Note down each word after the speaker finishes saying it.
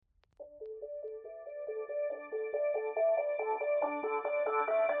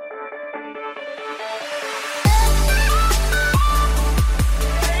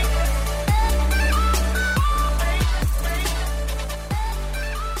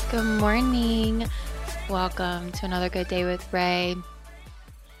Good morning. Welcome to another Good Day with Ray.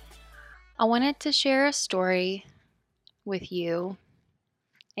 I wanted to share a story with you.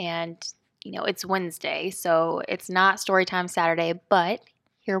 And, it's Wednesday, so it's not Storytime Saturday, but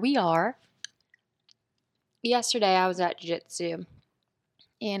here we are. Yesterday, I was at jiu-jitsu,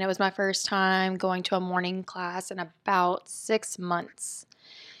 and it was my first time going to a morning class in about 6 months.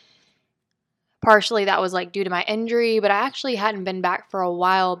 Partially that was due to my injury, but I actually hadn't been back for a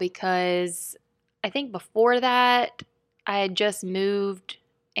while because I think before that I had just moved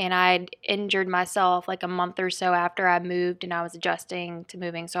and I'd injured myself a month or so after I moved and I was adjusting to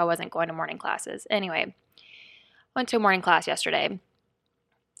moving, so I wasn't going to morning classes. Anyway, went to a morning class yesterday.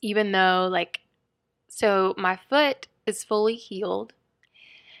 Even though so my foot is fully healed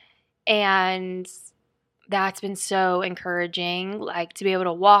and that's been so encouraging, to be able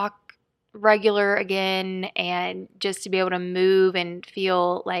to walk regular again and just to be able to move and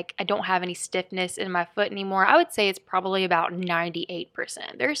feel like I don't have any stiffness in my foot anymore. I would say it's probably about 98%.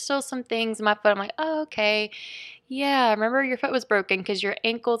 There's still some things in my foot I'm like, oh, okay. Yeah, remember your foot was broken because your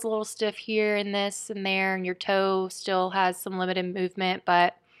ankle's a little stiff here and this and there, and your toe still has some limited movement.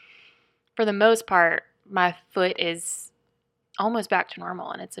 But for the most part, my foot is almost back to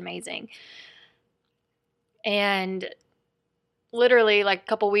normal, and it's amazing. And literally a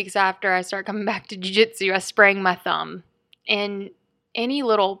couple weeks after I start coming back to jiu-jitsu, I sprained my thumb. And any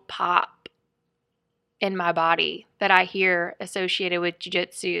little pop in my body that I hear associated with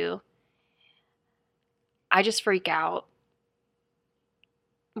jiu-jitsu, I just freak out.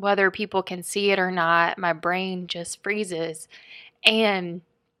 Whether people can see it or not, my brain just freezes. And,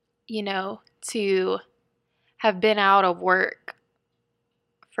 to have been out of work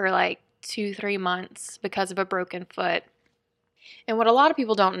for 2-3 months because of a broken foot. And what a lot of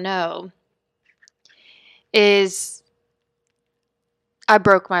people don't know is I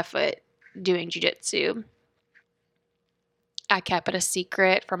broke my foot doing jiu-jitsu. I kept it a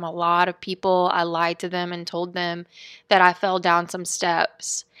secret from a lot of people. I lied to them and told them that I fell down some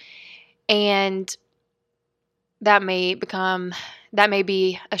steps. And that may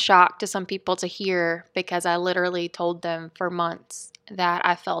be a shock to some people to hear because I literally told them for months that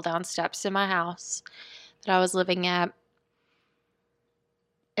I fell down steps in my house that I was living at.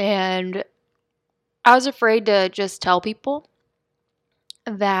 And I was afraid to just tell people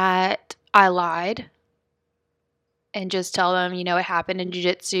that I lied and just tell them, it happened in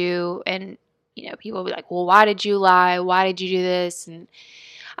jiu-jitsu. And, people would be like, well, why did you lie? Why did you do this? And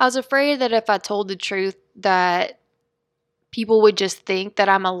I was afraid that if I told the truth that people would just think that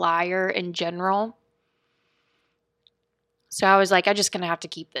I'm a liar in general. So I was like, I'm just going to have to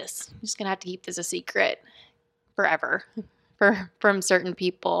keep this. I'm just going to have to keep this a secret forever from certain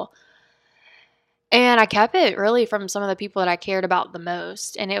people. And I kept it really from some of the people that I cared about the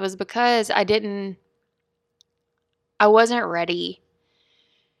most. And it was because I wasn't ready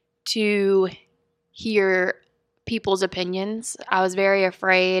to hear people's opinions. I was very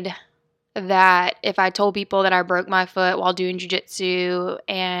afraid that if I told people that I broke my foot while doing jiu-jitsu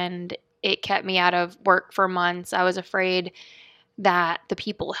and it kept me out of work for months, I was afraid that the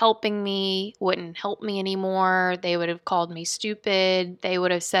people helping me wouldn't help me anymore. They would have called me stupid. They would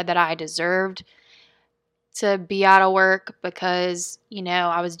have said that I deserved to be out of work because,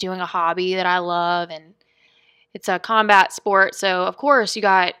 I was doing a hobby that I love and it's a combat sport. So, of course, you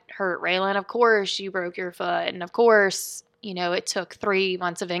got hurt, Raylan. Of course, you broke your foot. And, of course, it took 3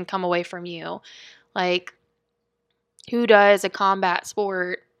 months of income away from you. Who does a combat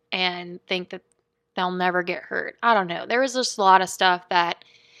sport and think that they'll never get hurt? I don't know. There was just a lot of stuff that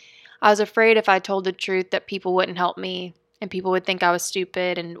I was afraid if I told the truth that people wouldn't help me and people would think I was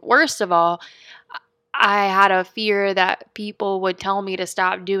stupid. And worst of all, I had a fear that people would tell me to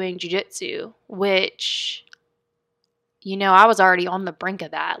stop doing jiu-jitsu, which, I was already on the brink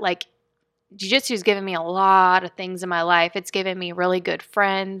of that. Jiu-jitsu has given me a lot of things in my life. It's given me really good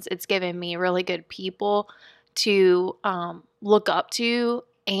friends. It's given me really good people to look up to.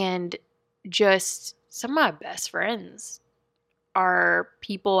 And just some of my best friends are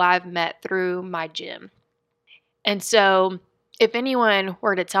people I've met through my gym. And so if anyone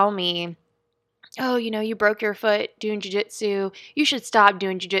were to tell me, oh, you broke your foot doing jiu-jitsu, you should stop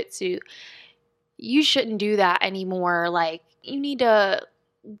doing jiu-jitsu. You shouldn't do that anymore. You need to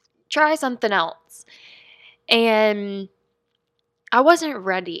try something else. And I wasn't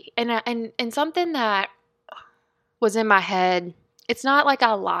ready. And something that was in my head, it's not like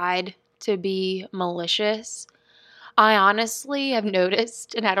I lied to be malicious. I honestly have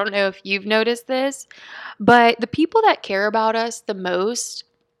noticed, and I don't know if you've noticed this, but the people that care about us the most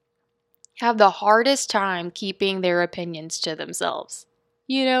have the hardest time keeping their opinions to themselves.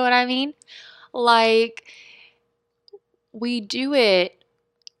 You know what I mean? Like, we do it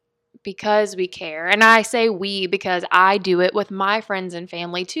because we care. And I say we because I do it with my friends and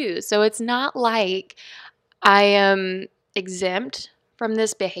family too. So it's not like I am exempt from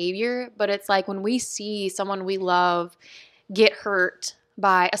this behavior, but it's like when we see someone we love get hurt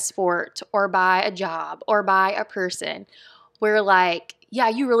by a sport or by a job or by a person, we're like, yeah,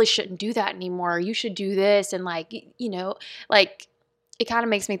 you really shouldn't do that anymore. You should do this. And like, like it kind of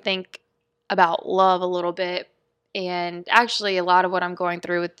makes me think about love a little bit. And actually, a lot of what I'm going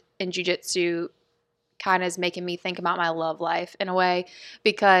through with in jujitsu kind of is making me think about my love life in a way,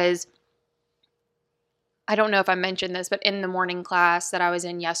 because I don't know if I mentioned this, but in the morning class that I was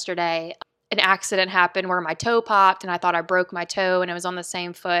in yesterday, an accident happened where my toe popped and I thought I broke my toe, and it was on the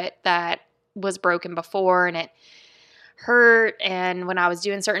same foot that was broken before, and it hurt. And when I was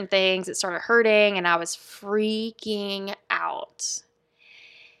doing certain things, it started hurting and I was freaking out.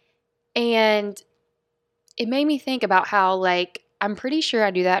 And it made me think about how, like, I'm pretty sure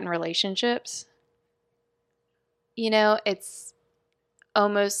I do that in relationships. It's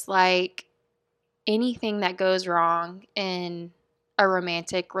almost like anything that goes wrong in a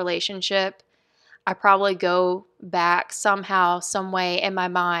romantic relationship, I probably go back somehow, some way in my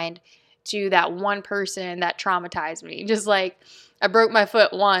mind to that one person that traumatized me. Just like I broke my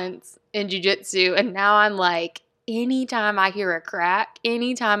foot once in jujitsu, and now I'm like, anytime I hear a crack,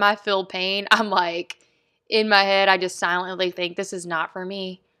 anytime I feel pain, I'm like, in my head, I just silently think, this is not for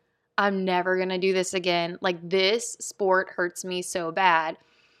me. I'm never going to do this again. Like, this sport hurts me so bad.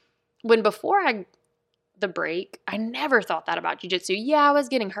 When before the break, I never thought that about jujitsu. Yeah, I was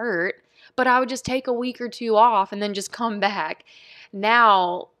getting hurt, but I would just take a week or two off and then just come back.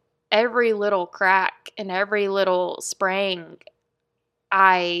 Now, every little crack and every little spraying,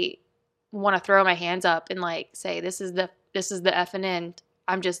 I want to throw my hands up and like say, this is the effing end.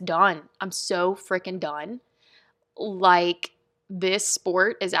 I'm just done. I'm so freaking done. Like, this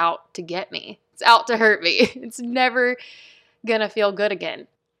sport is out to get me. It's out to hurt me. It's never gonna feel good again.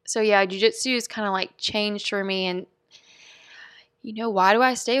 So yeah, jujitsu is kind of like changed for me. And why do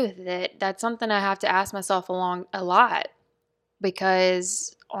I stay with it? That's something I have to ask myself a lot,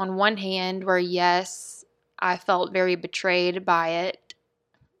 because on one hand, where yes, I felt very betrayed by it.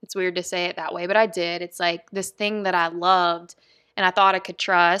 It's weird to say it that way, but I did. It's like this thing that I loved and I thought I could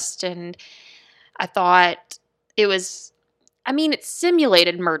trust, and I thought it was, it's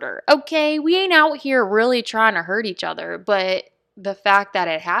simulated murder. Okay, we ain't out here really trying to hurt each other, but the fact that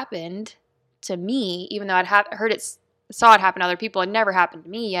it happened to me, even though I'd heard it, saw it happen to other people, it never happened to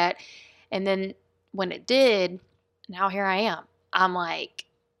me yet. And then when it did, now here I am. I'm like,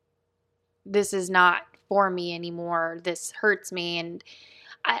 this is not for me anymore. This hurts me. And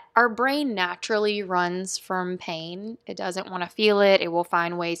our brain naturally runs from pain. It doesn't want to feel it. It will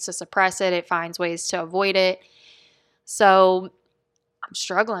find ways to suppress it. It finds ways to avoid it. So I'm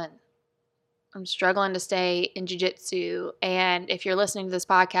struggling. I'm struggling to stay in jiu-jitsu. And if you're listening to this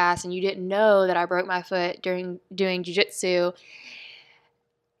podcast and you didn't know that I broke my foot during doing jiu-jitsu,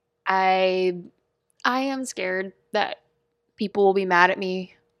 I am scared that people will be mad at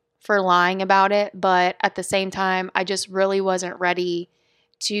me for lying about it. But at the same time, I just really wasn't ready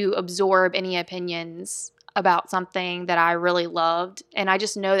to absorb any opinions about something that I really loved. And I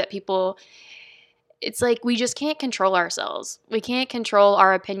just know that people, it's like we just can't control ourselves. We can't control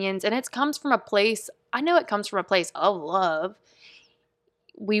our opinions. And it comes from a place, I know it comes from a place of love.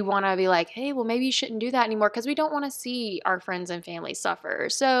 We want to be like, hey, well, maybe you shouldn't do that anymore, because we don't want to see our friends and family suffer.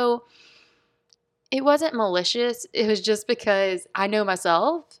 So it wasn't malicious. It was just because I know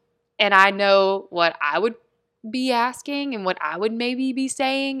myself and I know what I would be asking and what I would maybe be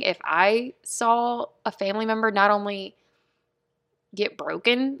saying if I saw a family member not only get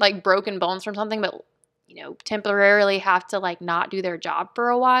broken, like broken bones from something, but temporarily have to like not do their job for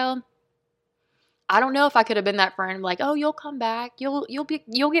a while. I don't know if I could have been that friend like, oh, you'll come back, you'll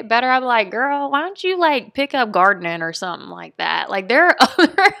get better. I'm like, girl, why don't you like pick up gardening or something like that? Like, there are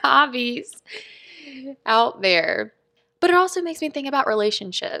other hobbies out there. But it also makes me think about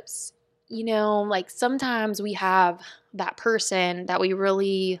relationships. Like sometimes we have that person that we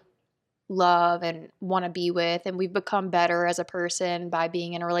really love and want to be with, and we've become better as a person by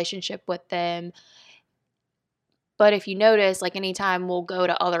being in a relationship with them. But if you notice, like anytime we'll go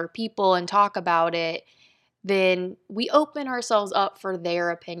to other people and talk about it, then we open ourselves up for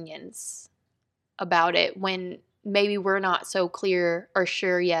their opinions about it when maybe we're not so clear or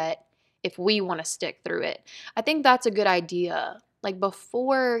sure yet if we want to stick through it. I think that's a good idea. Like,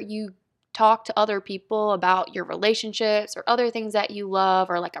 before you talk to other people about your relationships or other things that you love,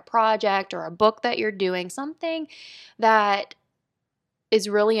 or like a project or a book that you're doing, something that is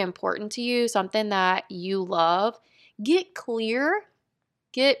really important to you, something that you love, get clear,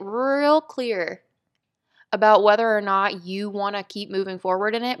 get real clear about whether or not you want to keep moving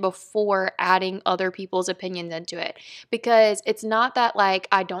forward in it before adding other people's opinions into it. Because it's not that like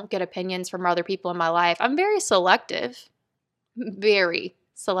I don't get opinions from other people in my life. I'm very selective of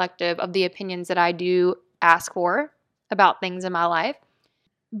the opinions that I do ask for about things in my life.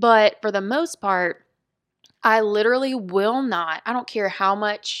 But for the most part, I literally will not. I don't care how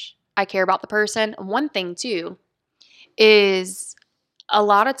much I care about the person. One thing too is a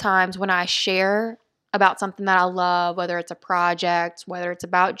lot of times when I share about something that I love, whether it's a project, whether it's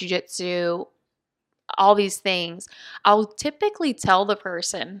about jujitsu, all these things, I'll typically tell the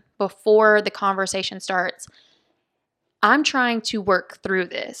person before the conversation starts, I'm trying to work through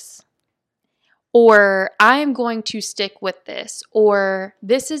this, or I'm going to stick with this, or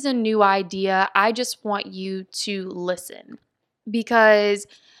this is a new idea. I just want you to listen. Because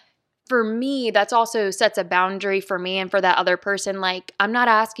for me, that's also sets a boundary for me and for that other person. Like, I'm not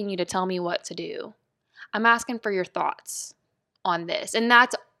asking you to tell me what to do. I'm asking for your thoughts on this. And I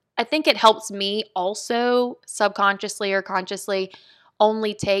think it helps me also subconsciously or consciously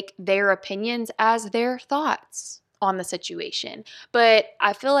only take their opinions as their thoughts on the situation. But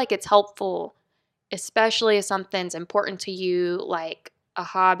I feel like it's helpful, especially if something's important to you, like a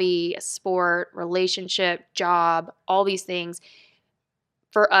hobby, a sport, relationship, job, all these things,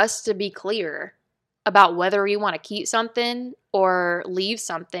 for us to be clear about whether we want to keep something or leave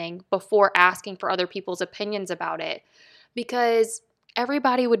something before asking for other people's opinions about it. Because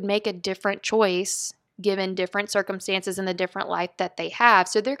everybody would make a different choice given different circumstances and the different life that they have.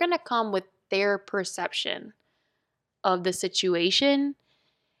 So they're going to come with their perception of the situation.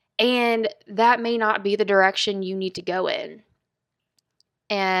 And that may not be the direction you need to go in.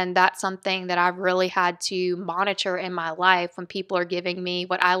 And that's something that I've really had to monitor in my life when people are giving me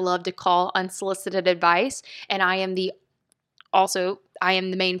what I love to call unsolicited advice. And I am the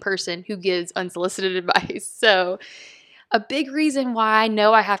main person who gives unsolicited advice. So a big reason why I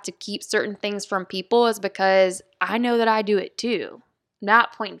know I have to keep certain things from people is because I know that I do it too.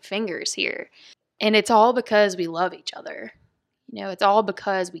 Not pointing fingers here. And it's all because we love each other. It's all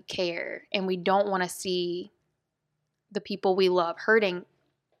because we care and we don't want to see the people we love hurting.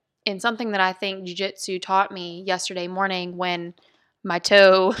 And something that I think jiu-jitsu taught me yesterday morning when my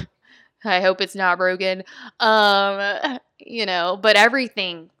toe, I hope it's not broken, but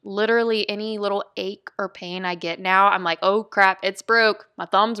everything, literally any little ache or pain I get now, I'm like, oh crap, it's broke. My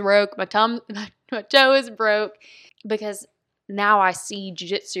thumb's broke. My toe is broke. Because now I see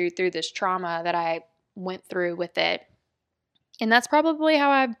jiu-jitsu through this trauma that I went through with it. And that's probably how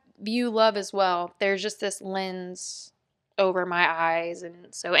I view love as well. There's just this lens over my eyes. And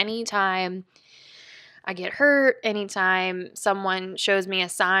so anytime I get hurt, anytime someone shows me a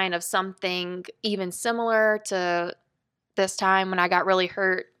sign of something even similar to this time when I got really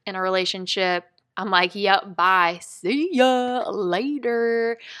hurt in a relationship, I'm like, yep, bye. See ya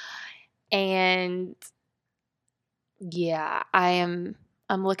later. And yeah, I'm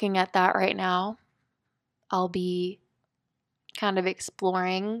looking at that right now. I'll be kind of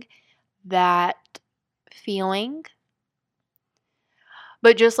exploring that feeling.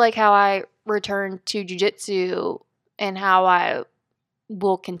 But just like how I returned to jiu-jitsu and how I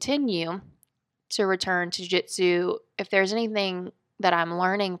will continue to return to jiu-jitsu, if there's anything that I'm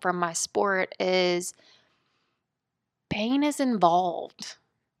learning from my sport is pain is involved.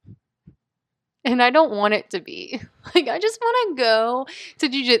 And I don't want it to be. Like, I just want to go to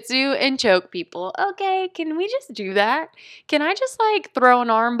jiu-jitsu and choke people. Okay, can we just do that? Can I just, like, throw an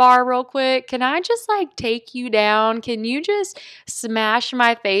arm bar real quick? Can I just, like, take you down? Can you just smash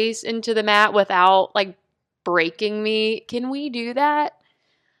my face into the mat without, like, breaking me? Can we do that?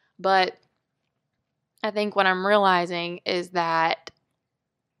 But I think what I'm realizing is that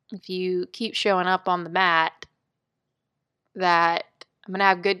if you keep showing up on the mat, that I'm going to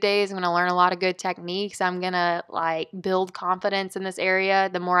have good days. I'm going to learn a lot of good techniques. I'm going to like build confidence in this area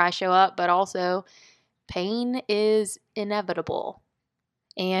the more I show up, but also pain is inevitable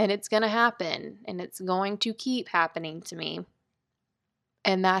and it's going to happen and it's going to keep happening to me.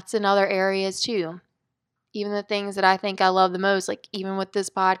 And that's in other areas too. Even the things that I think I love the most, like even with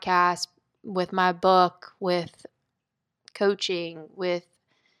this podcast, with my book, with coaching, with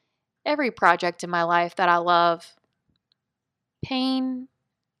every project in my life that I love, pain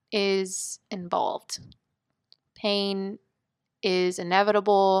is involved. Pain is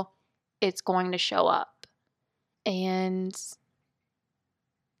inevitable. It's going to show up. And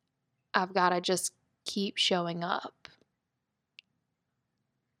I've got to just keep showing up.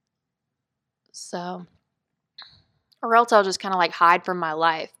 So or else I'll just kind of like hide from my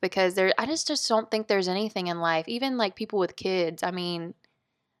life because I just don't think there's anything in life. Even like people with kids. I mean,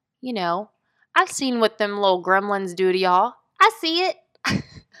 you know, I've seen what them little gremlins do to y'all. I see it.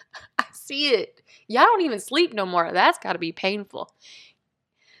 I see it. Y'all don't even sleep no more. That's got to be painful.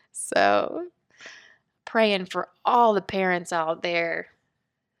 So, praying for all the parents out there.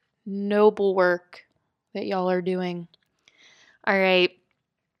 Noble work that y'all are doing. All right.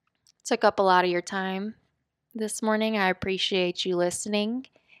 Took up a lot of your time this morning. I appreciate you listening.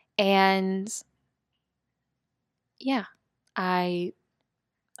 And yeah, I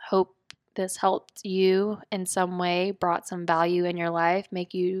hope this helped you in some way, brought some value in your life,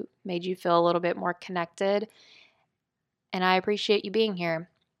 made you feel a little bit more connected. And I appreciate you being here.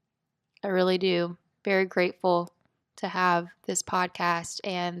 I really do. Very grateful to have this podcast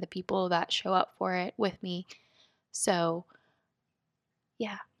and the people that show up for it with me. So,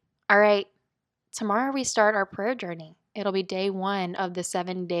 yeah. All right. Tomorrow we start our prayer journey. It'll be day 1 of the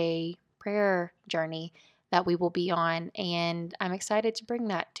 7-day prayer journey that we will be on, and I'm excited to bring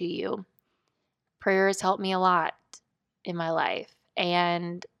that to you. Prayer has helped me a lot in my life,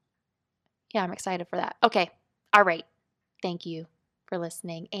 and yeah, I'm excited for that. Okay. All right. Thank you for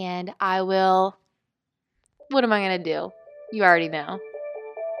listening, and what am I going to do? You already know.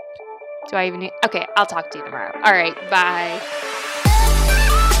 Do I even need? Okay, I'll talk to you tomorrow. All right. Bye.